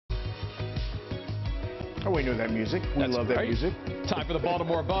Oh, we know that music. We love that music. Time for the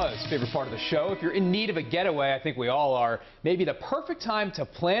Baltimore Buzz, favorite part of the show. If you're in need of a getaway, I think we all are, maybe the perfect time to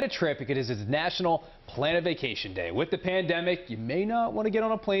plan a trip because it's National Plan a Vacation Day. With the pandemic, you may not want to get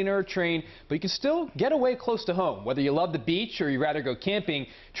on a plane or a train, but you can still get away close to home. Whether you love the beach or you'd rather go camping,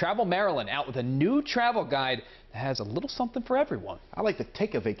 Travel Maryland out with a new travel guide that has a little something for everyone. I like to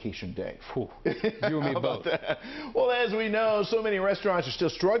take a vacation day. You and me both. Well, as we know, so many restaurants are still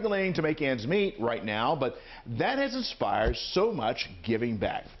struggling to make ends meet right now, but that has inspired so much giving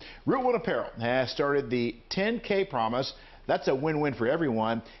back. Route 1 Apparel has started the 10K Promise. That's a win-win for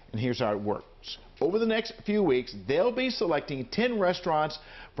everyone, and here's how it works. Over the next few weeks, they'll be selecting 10 restaurants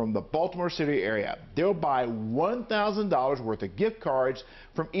from the Baltimore City area. They'll buy $1,000 worth of gift cards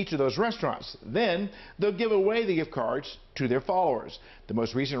from each of those restaurants. Then they'll give away the gift cards to their followers. The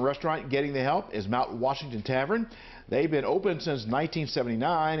most recent restaurant getting the help is Mount Washington Tavern. They've been open since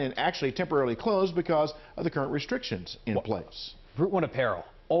 1979 and actually temporarily closed because of the current restrictions in place. Route 1 Apparel.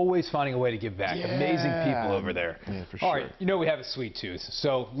 Always finding a way to give back. Yeah. Amazing people over there. Yeah, for sure. All right, you know we have a sweet tooth.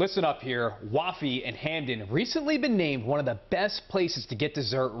 So listen up here. Waffy and Hamden have recently been named one of the best places to get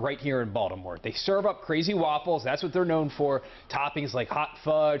dessert right here in Baltimore. They serve up crazy waffles. That's what they're known for. Toppings like hot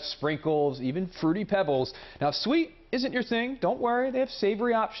fudge, sprinkles, even fruity pebbles. Now, sweet isn't your thing, don't worry. They have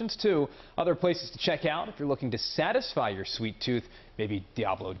savory options too. Other places to check out if you're looking to satisfy your sweet tooth, maybe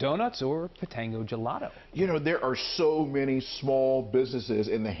Diablo Donuts or Patango Gelato. You know, there are so many small businesses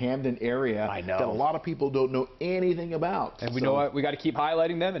in the Hamden area that a lot of people don't know anything about. And we know what? We got to keep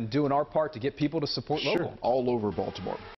highlighting them and doing our part to get people to support local. All over Baltimore.